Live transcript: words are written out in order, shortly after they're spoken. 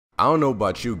I don't know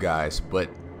about you guys, but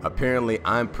apparently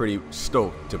I'm pretty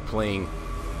stoked to playing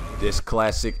this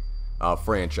classic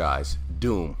franchise,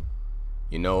 Doom.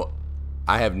 You know,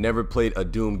 I have never played a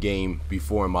Doom game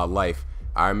before in my life.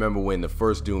 I remember when the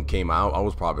first Doom came out, I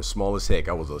was probably small as heck.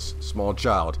 I was a small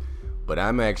child, but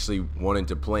I'm actually wanting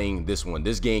to playing this one.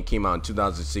 This game came out in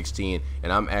 2016,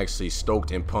 and I'm actually stoked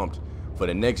and pumped for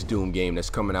the next Doom game that's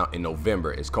coming out in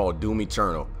November. It's called Doom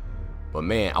Eternal. But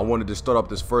man, I wanted to start up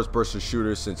this first-person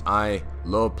shooter since I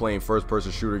love playing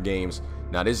first-person shooter games.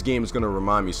 Now this game is going to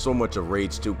remind me so much of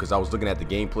Rage 2 because I was looking at the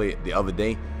gameplay the other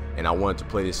day and I wanted to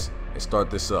play this and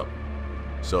start this up.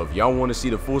 So if y'all want to see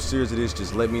the full series of this,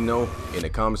 just let me know in the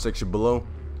comment section below.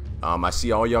 I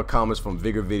see all y'all comments from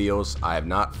Vigor videos. I have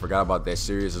not forgot about that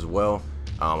series as well.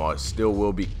 I still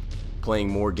will be playing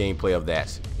more gameplay of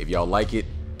that. If y'all like it,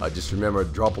 just remember,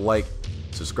 drop a like,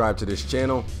 subscribe to this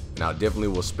channel, and I definitely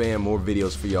will spam more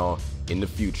videos for y'all in the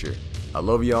future. I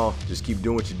love y'all. Just keep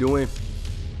doing what you're doing,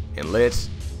 and let's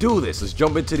do this. Let's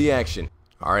jump into the action.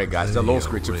 All right, guys, that load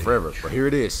screen took forever, but here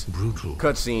it is. Brutal.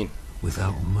 Cutscene.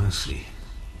 Without mercy.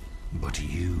 But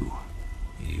you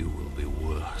will be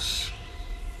worse.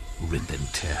 Rip and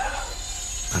tear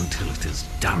until it is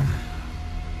done.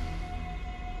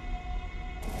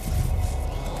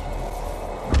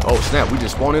 Oh snap, we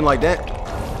just spawned in like that?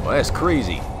 Oh, that's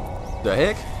crazy. The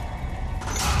heck?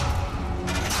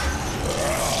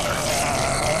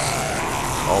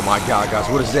 Oh my god, guys,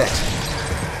 what is that?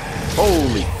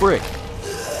 Holy frick.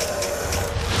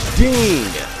 Ding!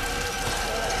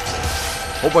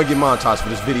 Hope I get monetized for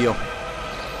this video.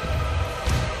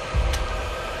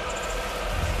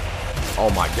 Oh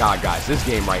my god, guys, this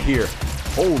game right here.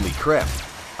 Holy crap.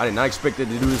 I did not expect it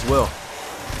to do this well.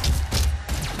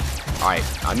 Alright,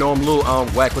 I know I'm a little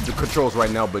whack with the controls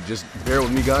right now, but just bear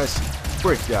with me, guys.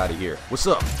 Frick out of here. What's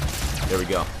up? There we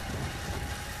go.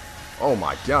 Oh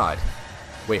my god.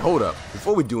 Wait, hold up.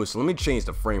 Before we do this, let me change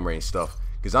the frame rate and stuff,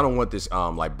 because I don't want this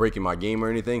like breaking my game or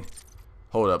anything.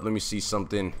 Hold up, let me see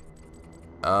something.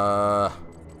 There's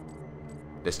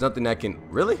nothing that can...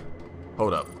 Really?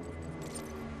 Hold up.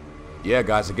 Yeah,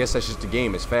 guys, I guess that's just the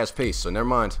game. It's fast paced, so never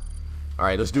mind.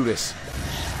 Alright, let's do this.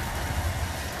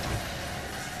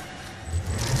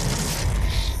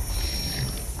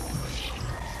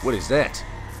 What is that?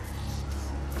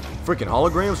 Freaking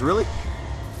holograms, really?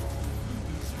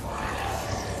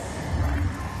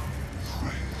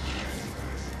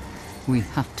 We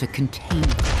have to contain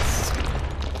this.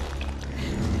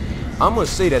 I'm gonna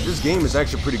say that this game is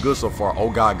actually pretty good so far. Oh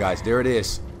god, guys, there it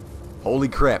is. Holy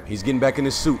crap, he's getting back in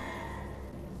his suit.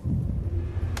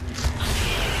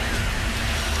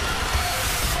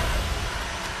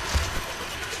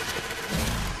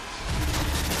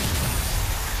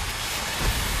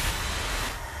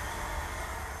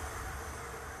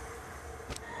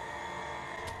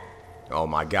 Oh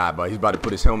my god, but he's about to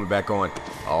put his helmet back on.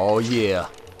 Oh yeah.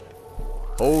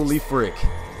 Holy frick.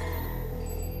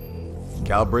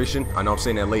 Calibration? I know I'm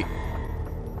saying that late.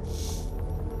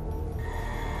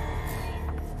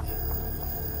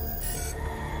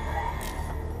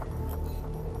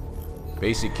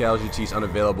 Basic casualties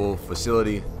unavailable.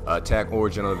 Facility attack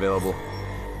origin unavailable.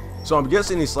 So I'm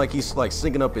guessing it's like he's like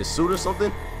syncing up his suit or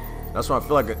something. That's why I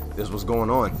feel like this was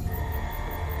going on.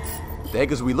 The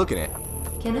heck is we looking at?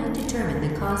 Cannot determine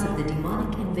the cause of the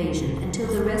demonic invasion until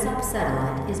the Resop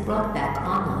satellite is brought back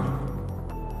online.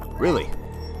 Really?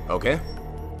 Okay.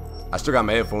 I still got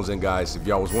my headphones in, guys, if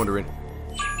y'all was wondering,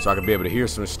 so I could be able to hear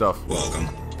some stuff. Welcome.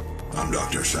 I'm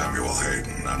Dr. Samuel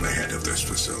Hayden. I'm the head of this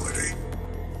facility.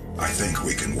 I think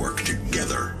we can work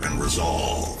together and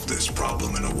resolve this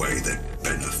problem in a way that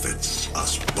benefits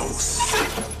us both.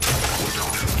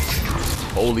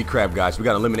 Holy crap, guys. We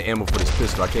got unlimited ammo for this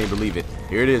pistol. I can't believe it.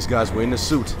 Here it is, guys. We're in the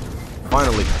suit.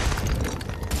 Finally.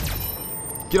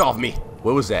 Get off me.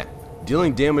 What was that?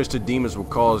 Dealing damage to demons will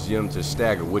cause them to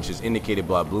stagger, which is indicated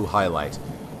by blue highlights.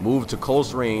 Move to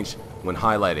close range when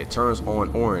highlighted. Turns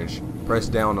on orange. Press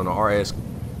down on the RS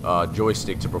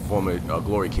joystick to perform a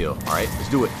glory kill. Alright, let's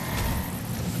do it.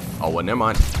 Oh, well, never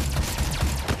mind.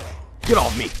 Get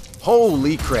off me.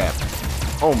 Holy crap.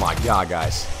 Oh my god,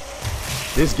 guys.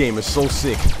 This game is so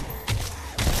sick.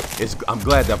 I'm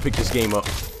glad that I picked this game up.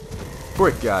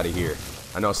 Frick out of here.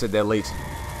 I know I said that late.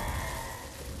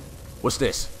 What's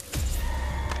this?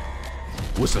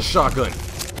 What's a shotgun?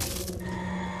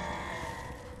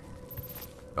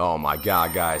 Oh my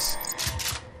god, guys.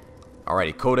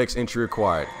 Alrighty, codex entry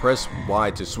required. Press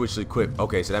Y to switch to equip.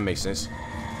 Okay, so that makes sense.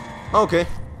 Okay.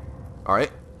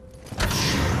 Alright.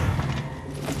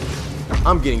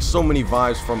 I'm getting so many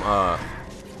vibes from,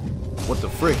 what the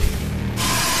frick?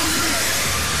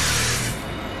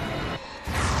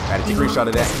 Gotta take a screenshot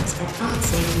of that.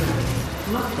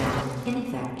 Lockdown in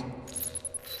effect.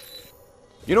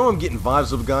 You know what I'm getting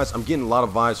vibes of, guys? I'm getting a lot of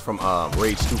vibes from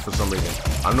Rage 2 for some reason.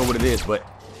 I don't know what it is, but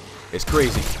it's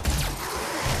crazy.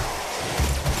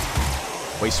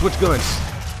 Wait, switch guns.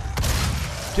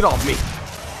 Get off me.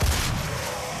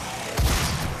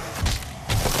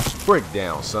 Break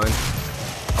down, son.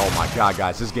 Oh my god,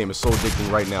 guys, this game is so addicting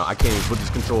right now. I can't even put this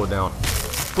controller down.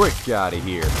 Break out of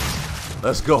here.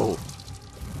 Let's go.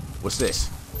 What's this?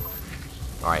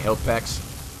 Alright, health packs.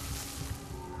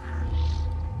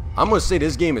 I'm gonna say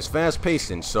this game is fast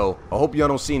pacing, so I hope y'all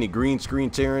don't see any green screen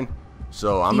tearing.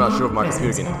 So I'm not sure if my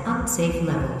computer can. At unsafe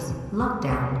levels.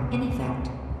 Lockdown in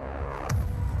effect.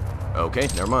 Okay,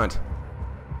 never mind.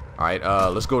 Alright,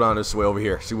 let's go down this way over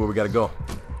here. See where we gotta go.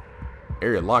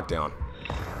 Area lockdown.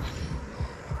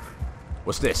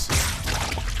 What's this?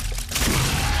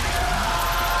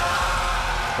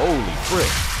 Holy frick.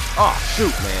 Oh,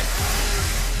 shoot, man.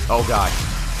 Oh, God.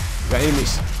 We got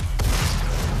enemies.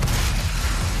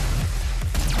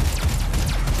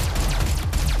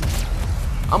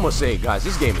 I'm gonna say, guys,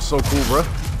 this game is so cool, bruh.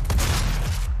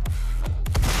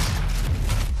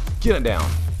 Get it down.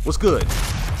 What's good?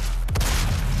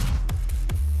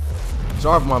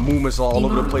 Sorry for my movements all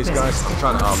over the place, guys. I'm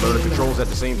trying to learn the controls at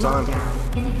the same time.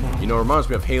 You know, it reminds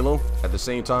me of Halo at the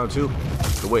same time, too.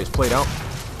 The way it's played out.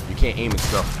 You can't aim and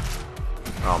stuff.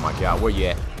 Oh, my God. Where you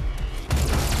at?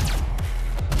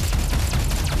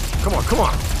 Come on, come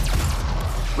on.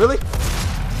 Really?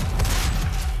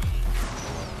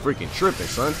 Freaking tripping,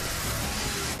 son.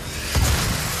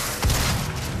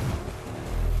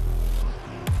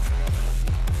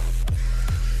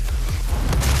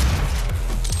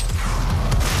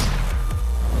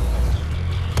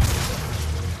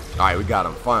 Alright, we got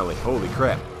him, finally. Holy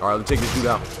crap. Alright, let's take this dude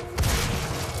out.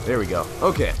 There we go.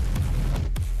 Okay.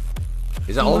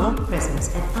 Is that all of them?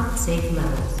 Presence at unsafe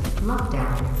levels.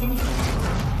 Lockdown in effect.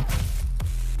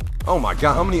 Oh my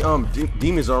god, how many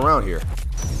demons are around here?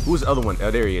 Who's the other one?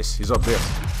 Oh, there he is. He's up there.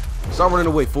 Stop running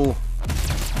away, fool.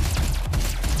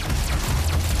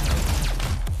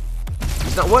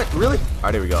 He's not what? Really?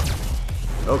 Alright, there we go.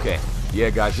 Okay.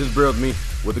 Yeah, guys, just bear with me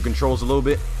with the controls a little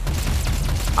bit.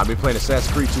 I've been playing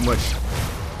Assassin's Creed too much.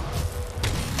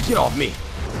 Get off me.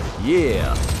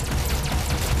 Yeah.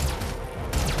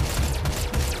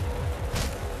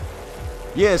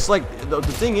 Yeah, it's like, the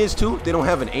thing is, too, they don't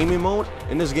have an aiming mode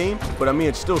in this game, but I mean,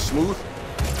 it's still smooth.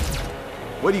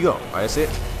 Where do you go? Alright, that's it.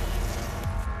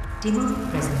 Demonic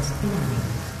presence eliminated.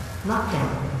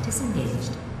 Lockdown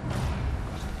disengaged.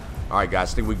 Alright,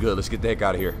 guys, I think we're good. Let's get the heck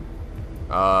out of here.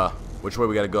 Which way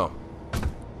we gotta go?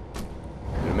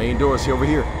 The main door is here over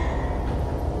here.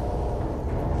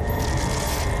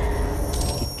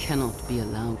 He cannot be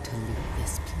allowed to leave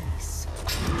this place.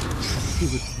 He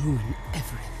would ruin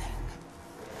everything.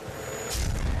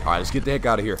 Alright, let's get the heck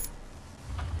out of here.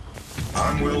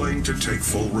 I'm willing to take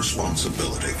full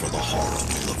responsibility for the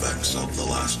horrible events of the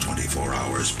last 24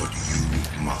 hours, but you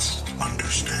must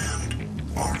understand.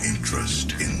 Our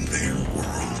interest in their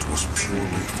world was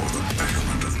purely for the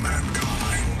betterment of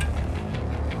mankind.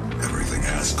 Everything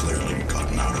has clearly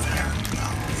gotten out of hand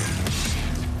now, yes.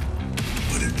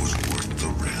 But it was worth the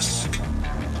risk,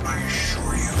 I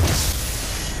assure you.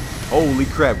 Holy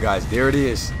crap, guys, there it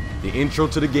is. The intro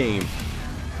to the game.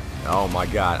 Oh my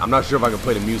god, I'm not sure if I can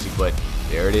play the music, but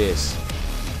there it is.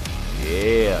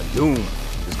 Yeah, Doom.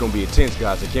 It's gonna be intense,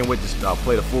 guys. I can't wait to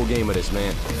play the full game of this,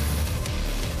 man.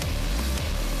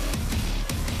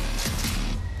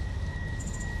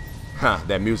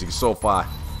 That music is so fire.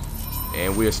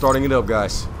 And we are starting it up,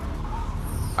 guys.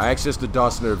 I access the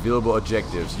DOS and the available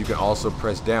objectives. You can also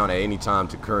press down at any time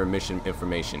to current mission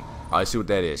information. Alright, let's see what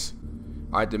that is.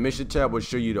 Alright, the mission tab will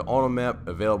show you the auto map,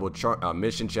 available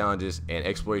mission challenges, and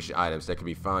exploration items that can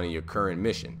be found in your current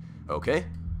mission. Okay?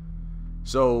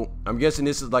 So, I'm guessing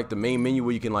this is like the main menu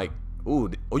where you can like,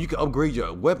 you can upgrade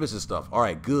your weapons and stuff.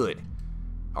 Alright, good.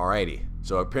 Alrighty.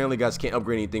 So apparently guys can't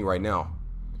upgrade anything right now.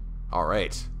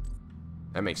 Alright.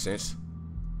 That makes sense.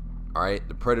 Alright,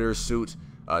 the Praetor Suit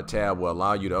tab will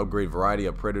allow you to upgrade a variety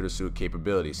of Praetor Suit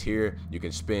capabilities. Here, you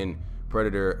can spend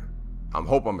Predator... I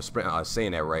hope I'm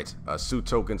saying that right. Suit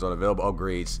tokens on available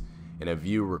upgrades and a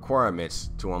view requirements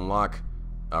to unlock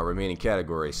remaining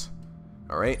categories.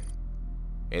 Alright.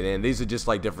 And then these are just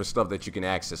like different stuff that you can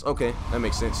access. Okay, that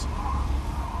makes sense.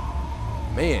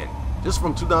 Man, just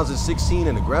from 2016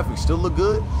 and the graphics still look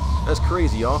good? That's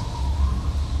crazy, y'all.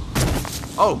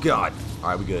 Oh, God.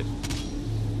 Alright, we good.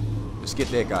 Let's get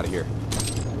the heck out of here.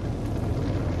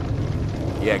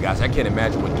 Yeah, guys, I can't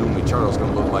imagine what Doom Eternal is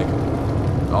going to look like.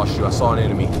 Oh shoot, I saw an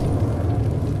enemy.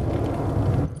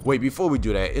 Wait, before we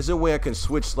do that, is there a way I can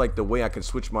switch, like the way I can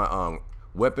switch my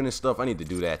weapon and stuff? I need to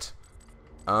do that.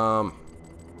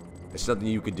 It's something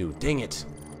you could do. Dang it.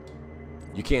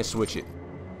 You can't switch it.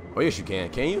 Oh, yes you can.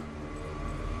 Can you?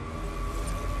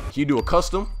 Can you do a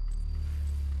custom?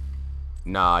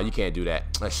 Nah, you can't do that.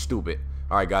 That's stupid.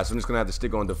 Alright, guys, so I'm just going to have to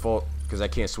stick on default because I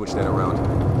can't switch that around.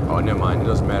 Oh, never mind. It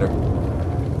doesn't matter.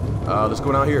 Let's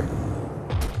go down here.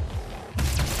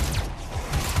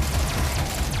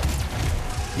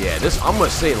 Yeah, this, I'm going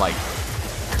to say, like...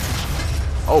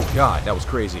 Oh, God, that was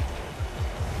crazy.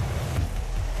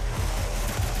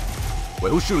 Wait,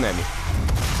 who's shooting at me?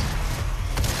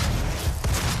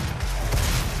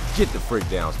 Get the frick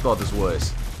down. Thought this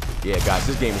was. Yeah, guys,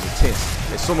 this game is intense.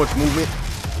 There's so much movement.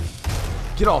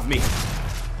 Get off me.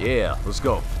 Yeah, let's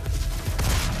go.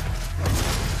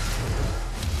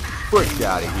 Frick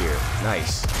out of here.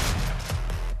 Nice.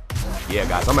 Yeah,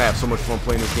 guys, I'm gonna have so much fun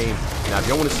playing this game. Now, if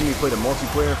y'all want to see me play the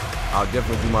multiplayer, I'll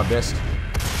definitely do my best.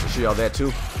 I'll show y'all that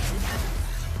too.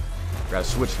 Gotta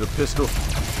switch to the pistol.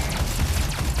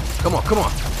 Come on, come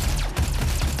on.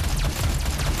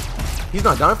 He's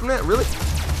not dying from that? Really?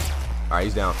 Alright,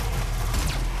 he's down.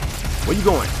 Where you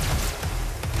going?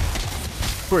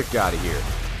 Frick out of here.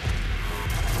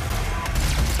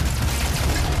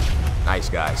 Nice,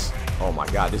 guys. Oh my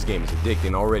god, this game is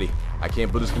addicting already. I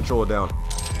can't put this controller down.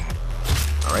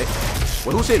 Alright.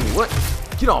 Well, who's hitting me? What?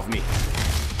 Get off me.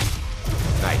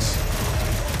 Nice.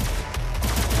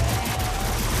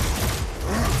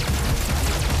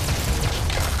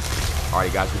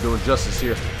 Alright, guys, we're doing justice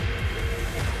here.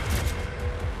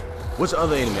 What's the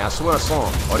other enemy? I swear I saw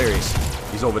him. Oh, there he is.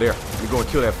 He's over there. We're going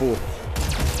to kill that fool.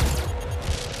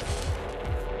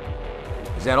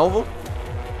 Is that over?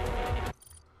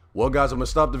 Well, guys, I'm going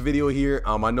to stop the video here.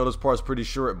 I know this part's pretty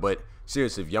short, but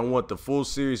seriously, if y'all want the full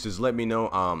series, just let me know.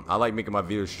 I like making my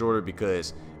videos shorter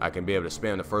because I can be able to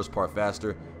spam the first part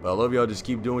faster. But I love y'all. Just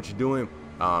keep doing what you're doing.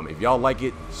 If y'all like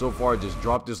it so far, just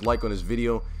drop this like on this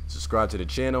video. Subscribe to the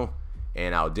channel.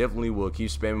 And I'll definitely will keep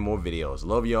spamming more videos.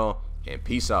 Love y'all. And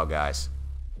peace out, guys.